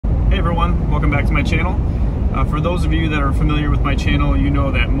everyone, welcome back to my channel. For those of you that are familiar with my channel, you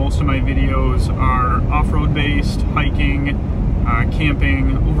know that most of my videos are off-road based, hiking,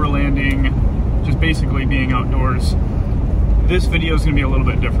 camping, overlanding, just basically being outdoors. This video is going to be a little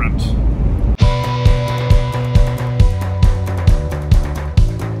bit different.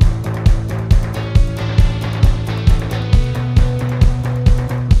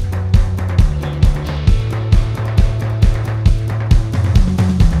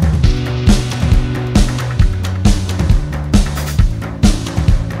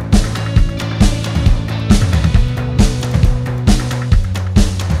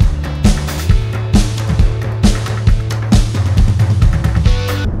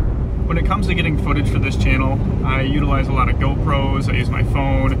 Getting footage for this channel, I utilize a lot of GoPros, I use my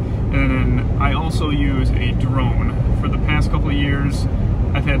phone, and then I also use a drone. For the past couple of years,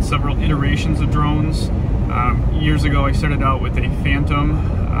 I've had several iterations of drones. Years ago I started out with a Phantom,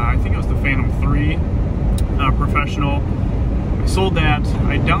 I think it was the Phantom 3 Professional. I sold that,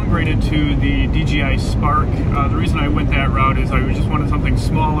 I downgraded to the DJI Spark. The reason I went that route is I just wanted something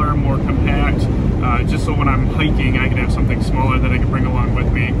smaller, more compact, just so when I'm hiking I could have something smaller that I could bring along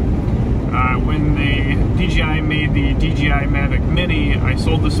with me. When the DJI made the DJI Mavic Mini, I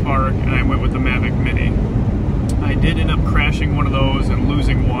sold the Spark and I went with the Mavic Mini. I did end up crashing one of those and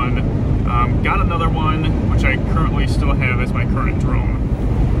losing one. Got another one, which I currently still have as my current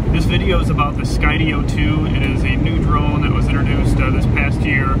drone. This video is about the Skydio 2. It is a new drone that was introduced this past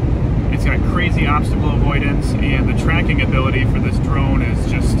year. It's got crazy obstacle avoidance, and the tracking ability for this drone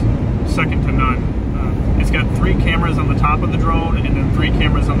is just second to none. It's got 3 cameras on the top of the drone and then 3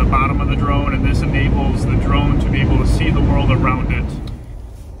 cameras on the bottom of the drone, and this enables the drone to be able to see the world around it.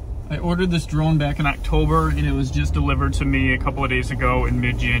 I ordered this drone back in October and it was just delivered to me a couple of days ago in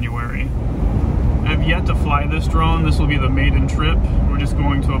mid-January. I've yet to fly this drone. This will be the Maiden trip. We're just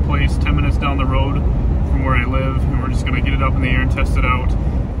going to a place 10 minutes down the road from where I live, and we're just going to get it up in the air and test it out.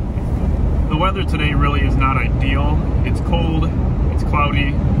 The weather today really is not ideal. It's cold, it's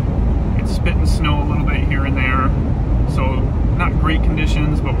cloudy, it's spitting snow a little bit here and there, so not great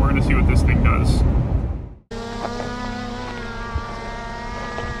conditions, but we're going to see what this thing does.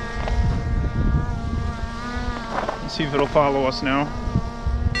 Let's see if it'll follow us now.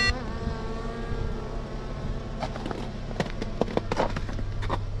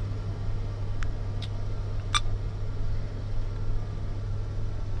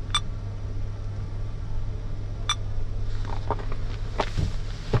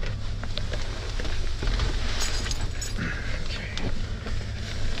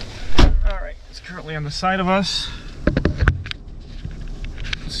 Currently on the side of us.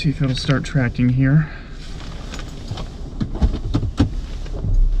 Let's see if it'll start tracking here.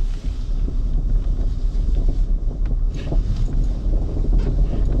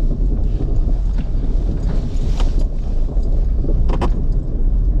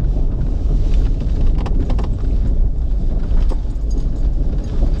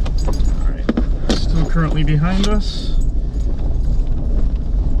 All right, still currently behind us.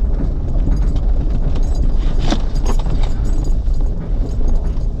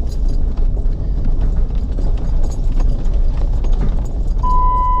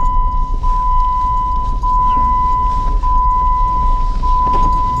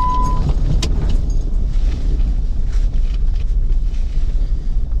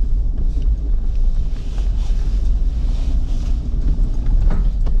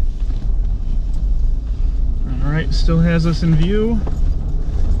 Still has us in view.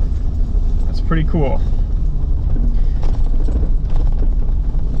 That's pretty cool.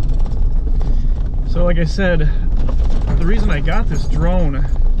 So like I said, the reason I got this drone,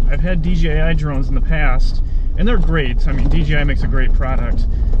 I've had DJI drones in the past and they're great. I mean, DJI makes a great product,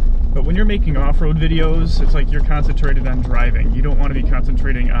 but when you're making off-road videos, it's like you're concentrated on driving. You don't want to be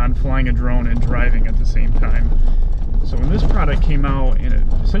concentrating on flying a drone and driving at the same time. So when this product came out and it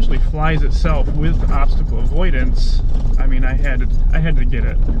essentially flies itself with obstacle avoidance, I mean, I had to get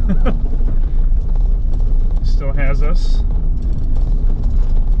it. Still has us.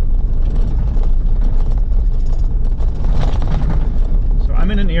 So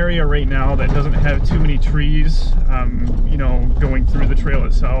I'm in an area right now that doesn't have too many trees, you know, going through the trail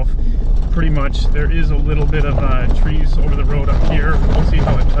itself. Pretty much there is a little bit of trees over the road up here. We'll see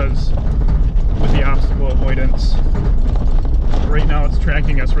how it does with the obstacle avoidance. Right now it's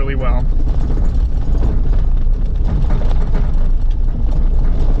tracking us really well.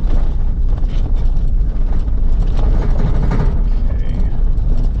 Okay.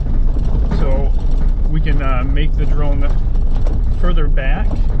 So we can make the drone further back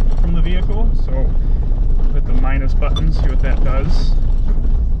from the vehicle. So hit the minus button, see what that does.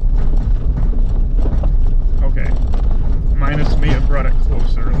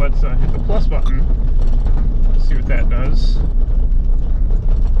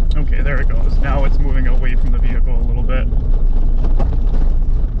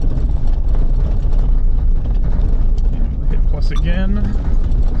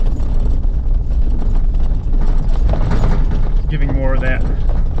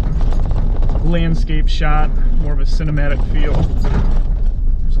 landscape shot, more of a cinematic feel.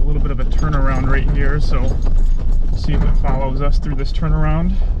 There's a little bit of a turnaround right here, so let's see if it follows us through this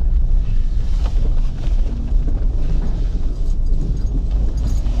turnaround.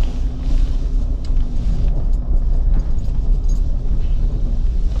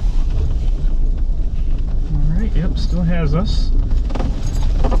 Alright, yep, still has us.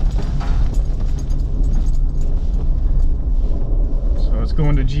 Let's go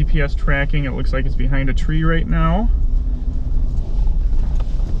into GPS tracking. It looks like it's behind a tree right now.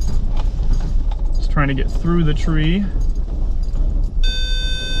 It's trying to get through the tree.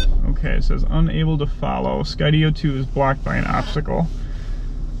 Okay, it says unable to follow. Skydio 2 is blocked by an obstacle.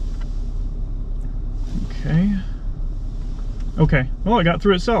 Okay. Okay, well, it got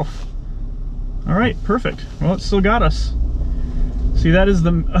through itself. Alright, perfect. Well, it still got us. See, that is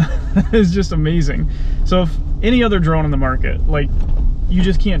that is just amazing. So if any other drone on the market, like, you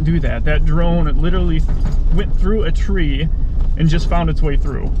just can't do that. That drone, it literally went through a tree and just found its way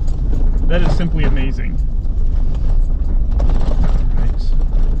through. That is simply amazing. Right.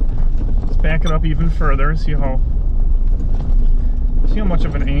 Let's back it up even further, see how much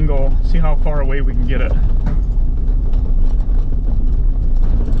of an angle, see how far away we can get it.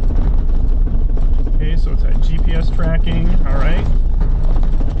 Okay, so it's at GPS tracking, all right.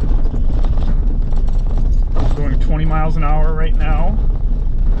 Going 20 miles an hour right now.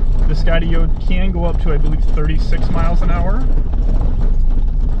 The Skydio can go up to, I believe, 36 miles an hour.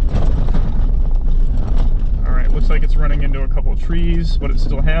 Alright, looks like it's running into a couple of trees, but it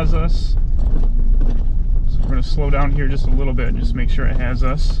still has us. So we're going to slow down here just a little bit and just make sure it has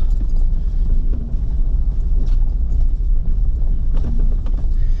us.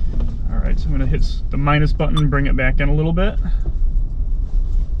 Alright, so I'm going to hit the minus button and bring it back in a little bit.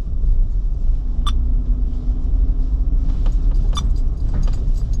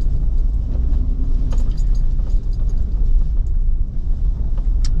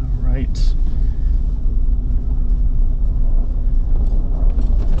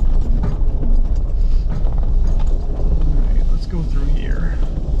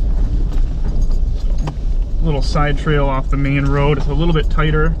 Little side trail off the main road. It's a little bit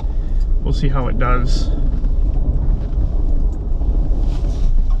tighter. We'll see how it does.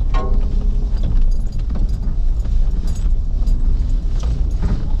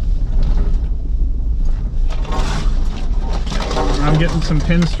 I'm getting some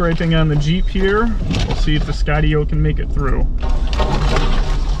pinstriping on the Jeep here. We'll see if the Skydio can make it through.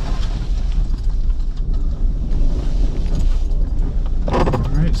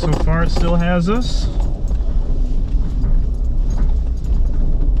 Alright, so far it still has us.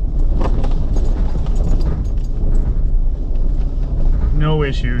 No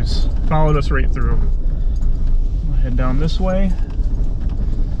issues. Followed us right through. We'll head down this way.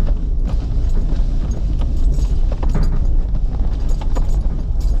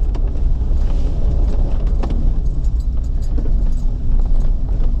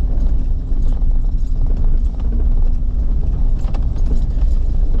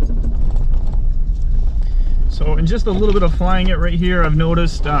 So, and just a little bit of flying it right here, I've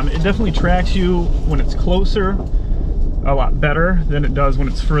noticed it definitely tracks you when it's closer a lot better than it does when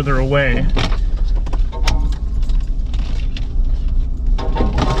it's further away.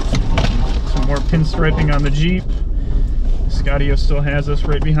 Some more pinstriping on the Jeep. Skydio still has us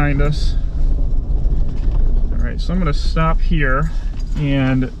right behind us. Alright, so I'm going to stop here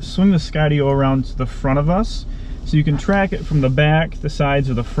and swing the Skydio around to the front of us so you can track it from the back, the sides,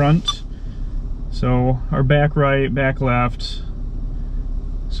 or the front. So our back right, back left.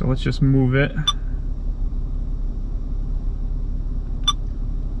 So let's just move it.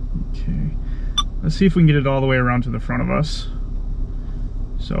 Okay, let's see if we can get it all the way around to the front of us.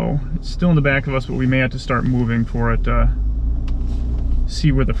 So it's still in the back of us, but we may have to start moving for it to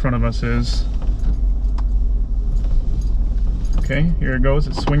see where the front of us is. Okay, here it goes.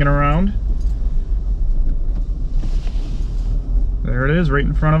 It's swinging around. There it is, right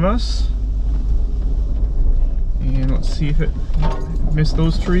in front of us. And let's see if it missed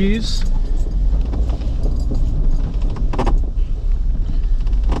those trees.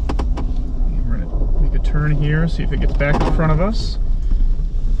 Turn here, see if it gets back in front of us.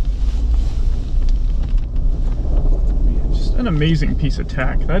 Just an amazing piece of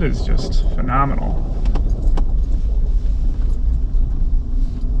tech. That is just phenomenal.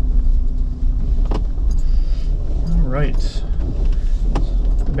 All right,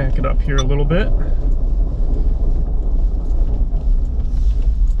 back it up here a little bit.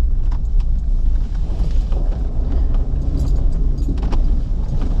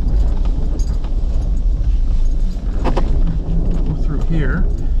 Here.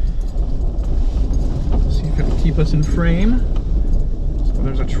 nice and frame. So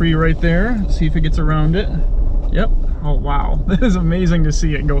there's a tree right there. Let's see if it gets around it. Yep. Oh wow, that is amazing to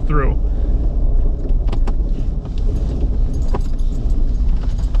see it go through.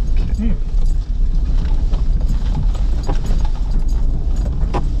 Okay.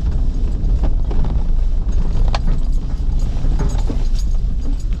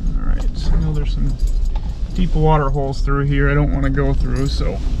 Alright, I know there's some deep water holes through here I don't want to go through,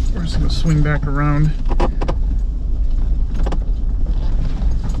 so we're just going to swing back around.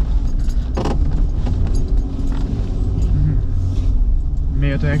 May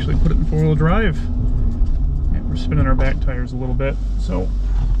have to actually put it in four-wheel drive. Yeah, we're spinning our back tires a little bit, so.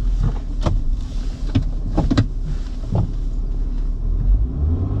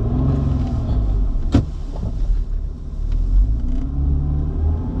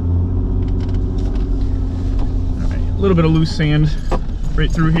 Alright, a little bit of loose sand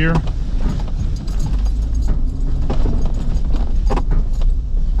right through here.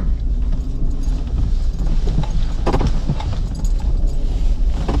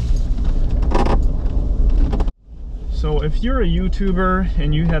 So if you're a YouTuber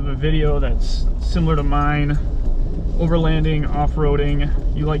and you have a video that's similar to mine, overlanding,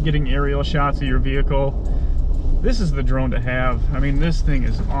 off-roading, you like getting aerial shots of your vehicle, this is the drone to have. I mean, this thing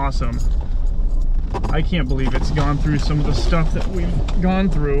is awesome. I can't believe it's gone through some of the stuff that we've gone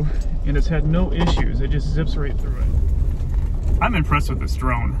through and it's had no issues. It just zips right through it. I'm impressed with this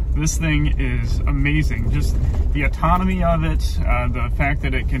drone. This thing is amazing. Just the autonomy of it, the fact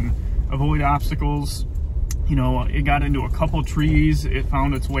that it can avoid obstacles. You know, it got into a couple trees, it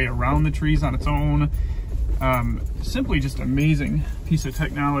found its way around the trees on its own. Simply just amazing piece of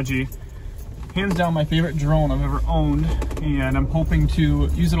technology. Hands down my favorite drone I've ever owned, and I'm hoping to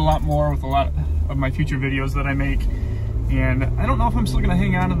use it a lot more with a lot of my future videos that I make. And I don't know if I'm still gonna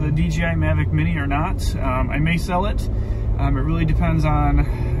hang on to the DJI Mavic Mini or not. I may sell it. It really depends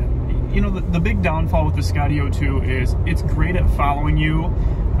on, you know, the big downfall with the Skydio 2 is it's great at following you,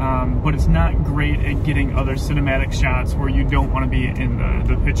 but it's not great at getting other cinematic shots where you don't want to be in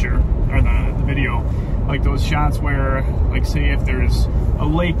the picture or the video. Like those shots where, like say if there's a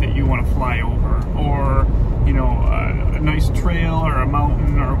lake that you want to fly over, or you know, a nice trail or a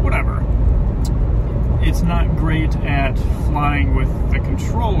mountain or whatever. It's not great at flying with the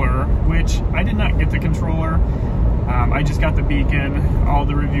controller, which I did not get the controller. I just got the beacon. All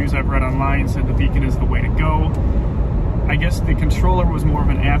the reviews I've read online said the beacon is the way to go. I guess the controller was more of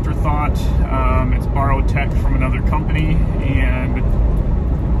an afterthought. It's borrowed tech from another company, and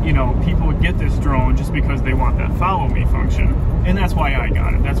you know, people get this drone just because they want that follow me function, and that's why I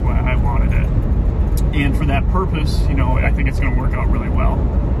got it. That's why I wanted it, and for that purpose, you know, I think it's going to work out really well.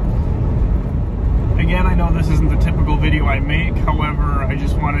 Again, I know this isn't the typical video I make, however, I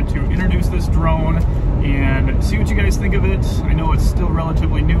just wanted to introduce this drone and see what you guys think of it. I know it's still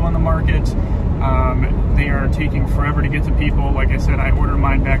relatively new on the market. They are taking forever to get to people. Like I said, I ordered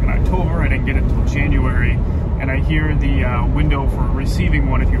mine back in October. I didn't get it until January. And I hear the window for receiving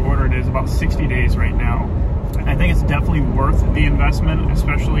one, if you order it, is about 60 days right now. I think it's definitely worth the investment,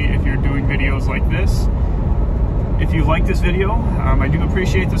 especially if you're doing videos like this. If you like this video, I do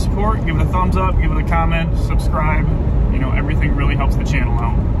appreciate the support. Give it a thumbs up, give it a comment, subscribe. You know, everything really helps the channel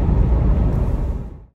out.